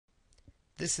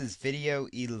This is video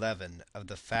 11 of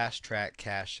the Fast Track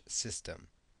Cache system.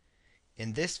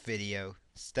 In this video,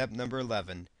 step number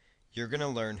 11, you're going to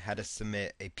learn how to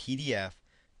submit a PDF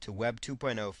to Web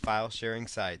 2.0 file sharing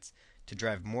sites to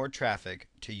drive more traffic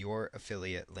to your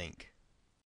affiliate link.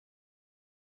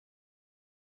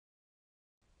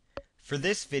 For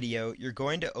this video, you're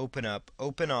going to open up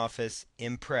OpenOffice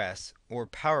Impress or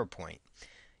PowerPoint.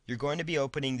 You're going to be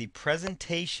opening the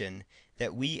presentation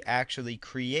that we actually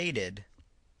created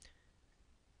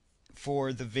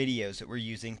for the videos that we're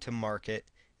using to market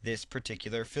this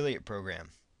particular affiliate program.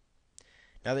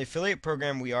 Now, the affiliate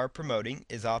program we are promoting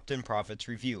is Opt-in Profits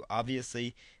Review.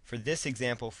 Obviously, for this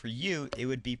example for you, it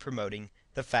would be promoting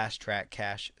the Fast Track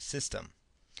Cache system.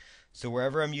 So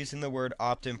wherever I'm using the word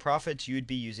Opt-in Profits, you would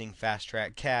be using Fast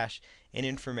Track Cache and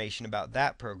information about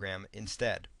that program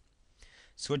instead.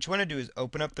 So what you want to do is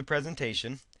open up the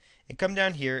presentation and come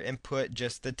down here and put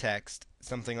just the text,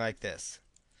 something like this.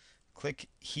 Click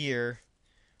here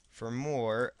for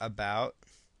more about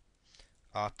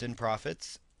Opt-in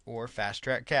Profits or Fast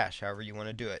Track Cache, however you want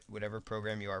to do it, whatever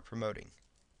program you are promoting.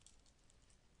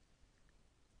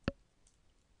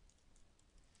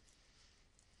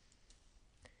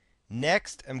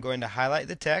 Next, I'm going to highlight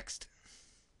the text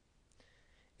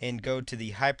and go to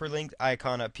the hyperlink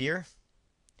icon up here,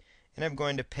 and I'm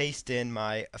going to paste in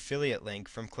my affiliate link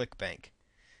from ClickBank.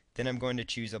 Then I'm going to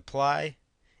choose Apply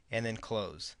and then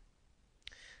Close.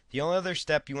 The only other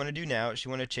step you want to do now is you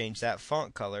want to change that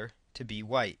font color to be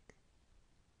white.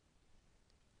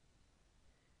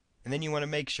 And then you want to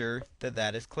make sure that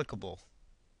that is clickable.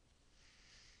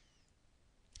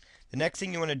 The next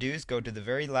thing you want to do is go to the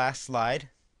very last slide,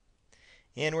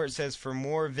 and where it says for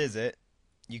more visit,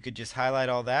 you could just highlight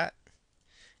all that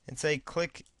and say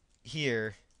click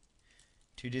here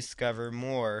to discover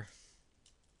more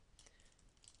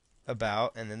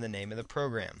about, and then the name of the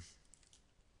program.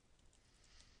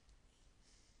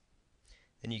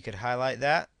 Then you could highlight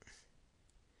that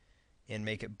and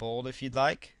make it bold if you'd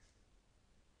like.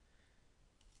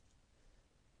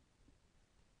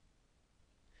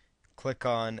 Click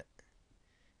on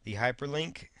the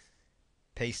hyperlink,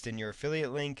 paste in your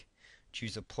affiliate link,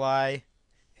 choose Apply,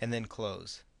 and then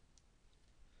Close.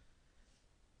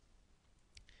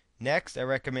 Next, I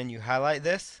recommend you highlight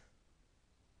this,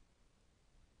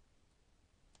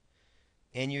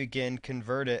 and you again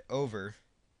convert it over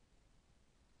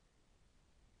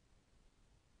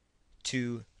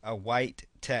to a white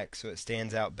text so it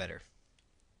stands out better.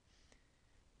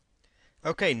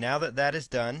 Okay, now that that is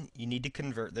done, you need to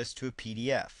convert this to a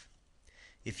PDF.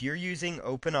 If you're using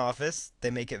OpenOffice,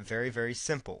 they make it very, very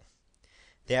simple.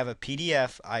 They have a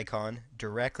PDF icon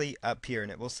directly up here,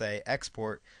 and it will say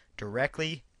export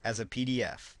directly as a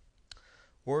PDF.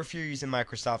 Or if you're using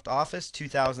Microsoft Office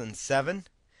 2007,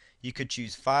 you could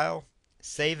choose File,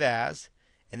 Save As,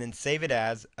 and then save it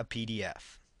as a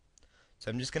PDF. So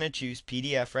I'm just going to choose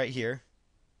PDF right here,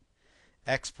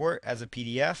 export as a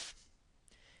PDF,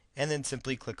 and then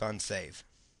simply click on Save.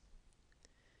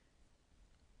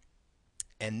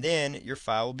 And then your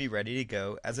file will be ready to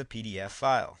go as a PDF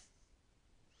file.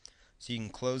 So you can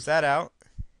close that out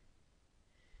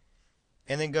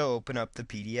and then go open up the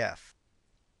PDF.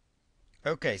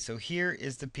 Okay, so here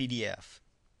is the PDF.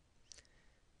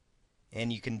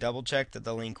 And you can double check that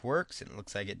the link works, and it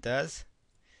looks like it does.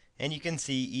 And you can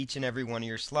see each and every one of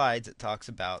your slides that talks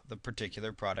about the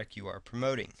particular product you are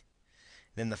promoting.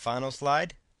 Then the final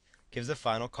slide gives a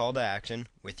final call to action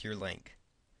with your link.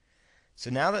 So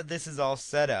now that this is all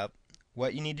set up,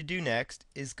 what you need to do next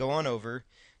is go on over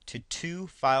to two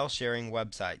file sharing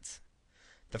websites.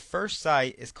 The first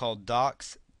site is called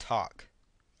DocsTalk.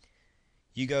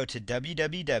 You go to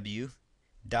www.docstoc,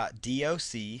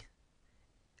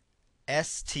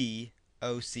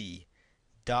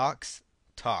 DocsTalk.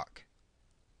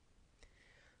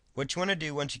 What you want to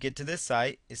do once you get to this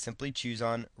site is simply choose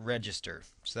on Register.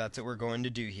 So that's what we're going to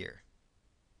do here.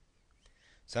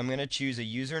 So I'm going to choose a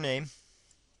username,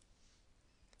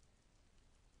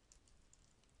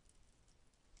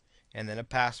 and then a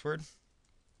password,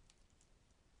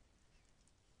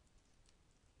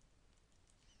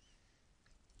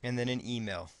 and then an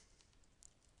email.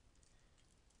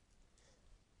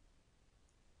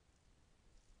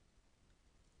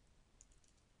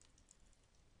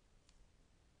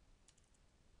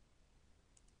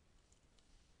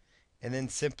 And then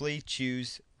simply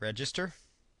choose Register.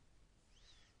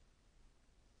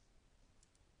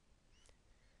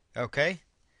 Okay.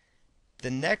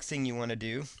 The next thing you want to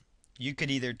do, you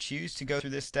could either choose to go through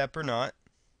this step or not.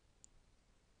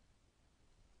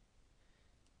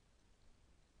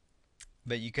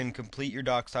 But you can complete your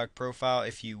DocsTalk profile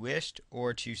if you wished,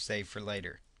 or choose Save for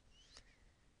later.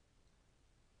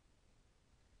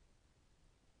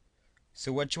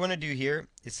 So what you want to do here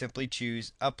is simply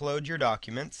choose Upload Your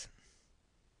Documents,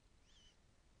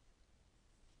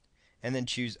 and then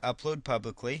choose Upload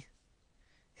Publicly,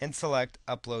 and select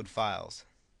Upload Files.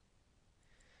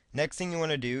 Next thing you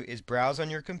want to do is browse on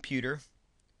your computer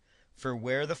for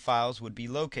where the files would be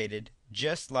located,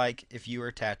 just like if you were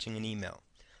attaching an email.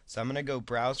 So I'm going to go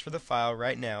browse for the file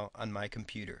right now on my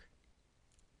computer.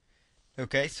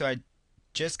 Okay, so I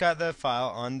just got the file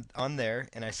on there,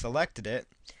 and I selected it,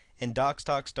 and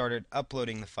DocsTalk started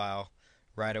uploading the file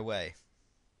right away.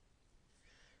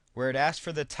 Where it asks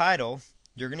for the title,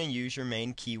 you're going to use your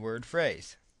main keyword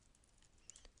phrase,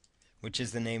 which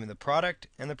is the name of the product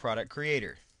and the product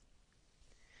creator.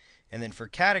 And then for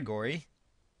category,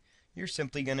 you're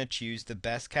simply going to choose the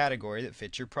best category that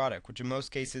fits your product, which in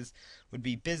most cases would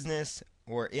be business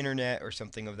or internet or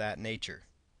something of that nature.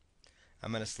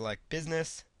 I'm going to select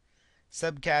business.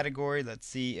 Subcategory, let's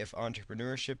see if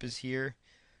entrepreneurship is here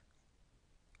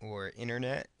or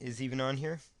internet is even on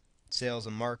here. Sales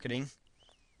and marketing.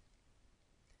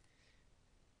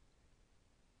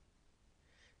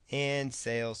 And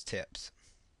sales tips.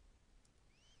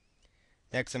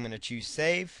 Next I'm going to choose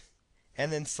save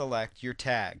and then select your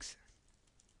tags.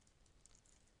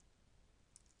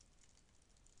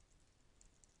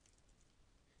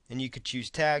 And you could choose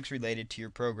tags related to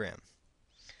your program.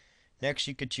 Next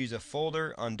you could choose a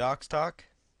folder on DocsTalk.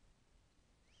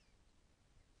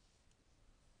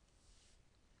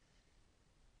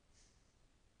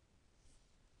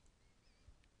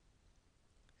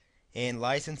 And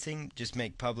licensing, just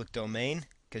make public domain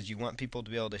because you want people to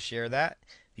be able to share that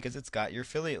because it's got your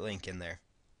affiliate link in there.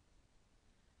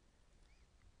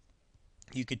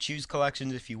 You could choose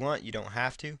collections if you want, you don't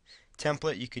have to.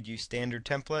 Template, you could use standard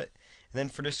template. And then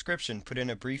for description, put in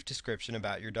a brief description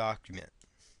about your document.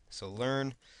 So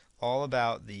learn all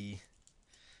about the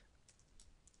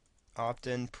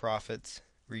Opt-in Profits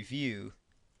Review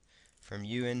from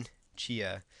Yuan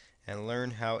Chia and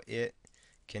learn how it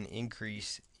can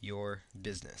increase your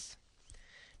business.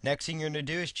 Next thing you're going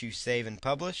to do is choose Save and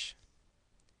Publish.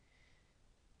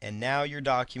 And now your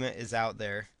document is out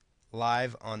there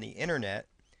live on the internet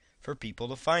for people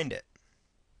to find it.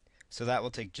 So that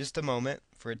will take just a moment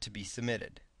for it to be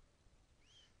submitted.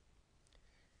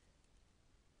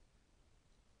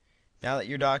 Now that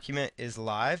your document is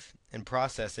live and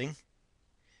processing,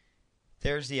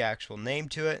 there's the actual name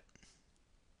to it.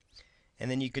 And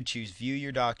then you could choose View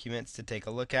Your Documents to take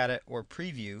a look at it or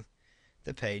preview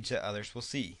the page that others will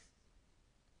see.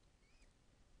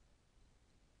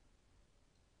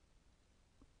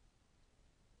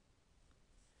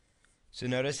 So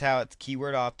notice how it's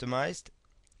keyword optimized,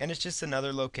 and it's just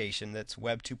another location that's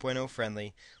Web 2.0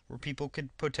 friendly where people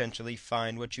could potentially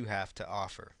find what you have to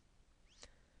offer.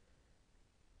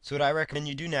 So what I recommend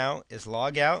you do now is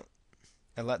log out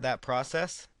and let that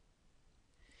process,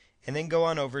 and then go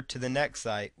on over to the next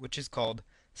site, which is called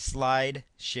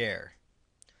SlideShare.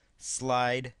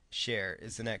 SlideShare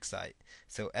is the next site.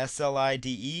 So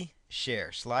SLIDE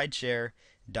share,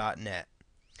 slideshare.net.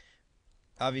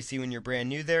 Obviously when you're brand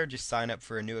new there, just sign up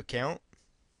for a new account.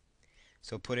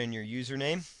 So put in your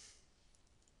username,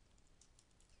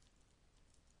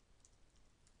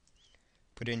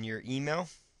 put in your email,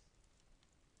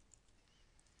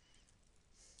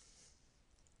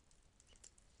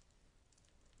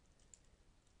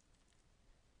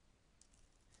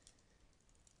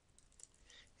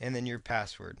 and then your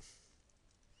password.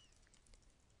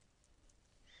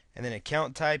 And then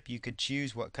account type, you could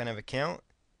choose what kind of account.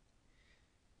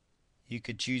 You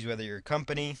could choose whether you're a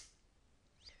company,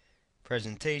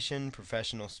 presentation,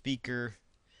 professional speaker,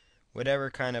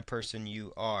 whatever kind of person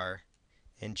you are,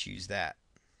 and choose that.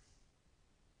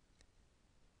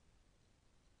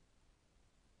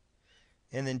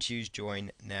 And then choose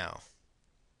Join Now.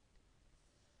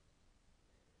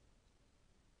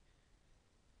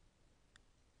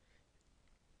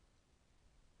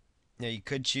 Now you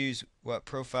could choose what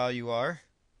profile you are.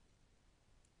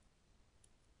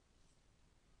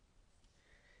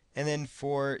 And then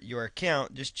for your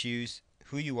account, just choose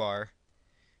who you are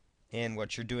and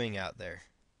what you're doing out there.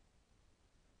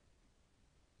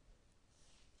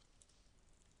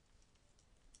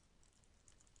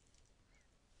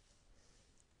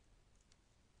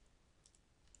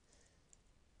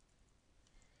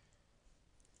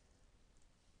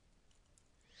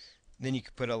 Then you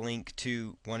could put a link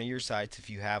to one of your sites if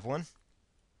you have one.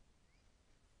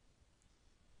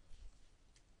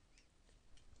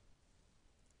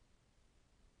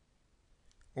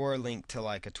 Or a link to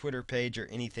like a Twitter page or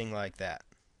anything like that.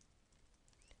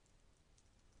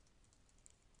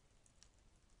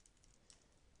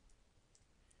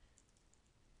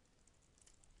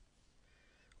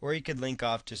 or you could link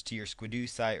off just to your Squidoo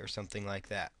site or something like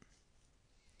that.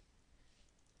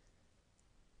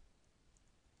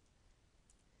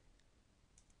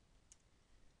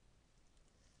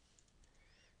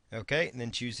 Okay, and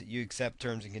then choose that you accept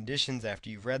terms and conditions after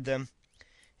you've read them,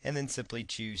 and then simply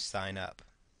choose sign up.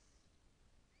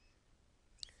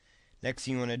 Next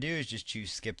thing you want to do is just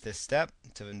choose skip this step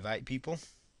to invite people.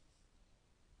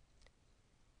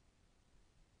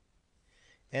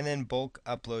 And then bulk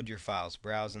upload your files.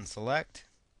 Browse and select,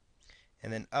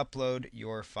 and then upload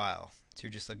your file. So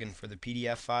you're just looking for the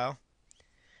PDF file,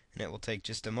 and it will take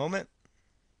just a moment.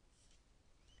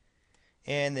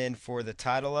 And then for the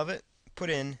title of it, put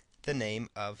in the name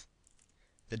of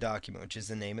the document, which is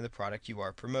the name of the product you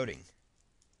are promoting.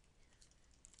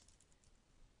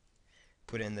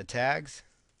 Put in the tags.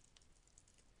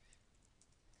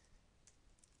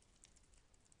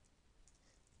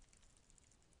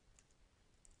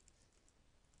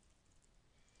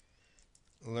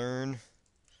 Learn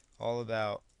all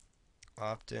about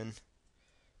opt-in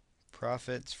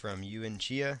profits from Yuan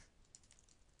Chia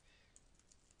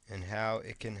and how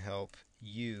it can help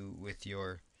you with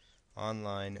your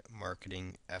online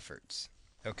marketing efforts.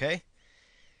 Okay?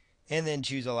 And then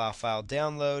choose allow file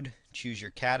download. Choose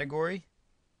your category.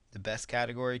 The best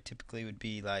category typically would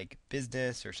be like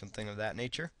business or something of that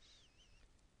nature.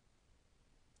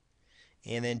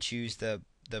 And then choose the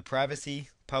privacy,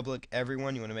 public,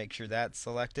 everyone. You want to make sure that's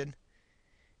selected.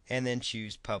 And then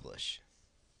choose publish.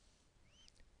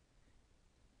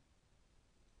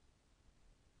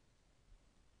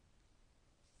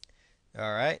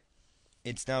 Alright,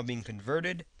 it's now being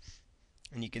converted,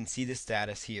 and you can see the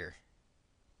status here.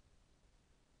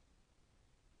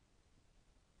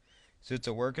 So it's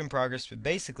a work in progress, but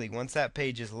basically once that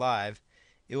page is live,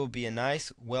 it will be a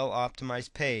nice,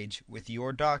 well-optimized page with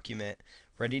your document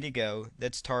ready to go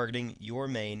that's targeting your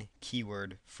main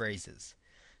keyword phrases.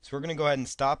 So we're going to go ahead and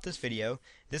stop this video.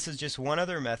 This is just one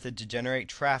other method to generate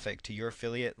traffic to your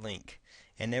affiliate link,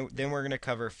 and then we're going to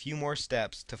cover a few more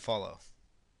steps to follow.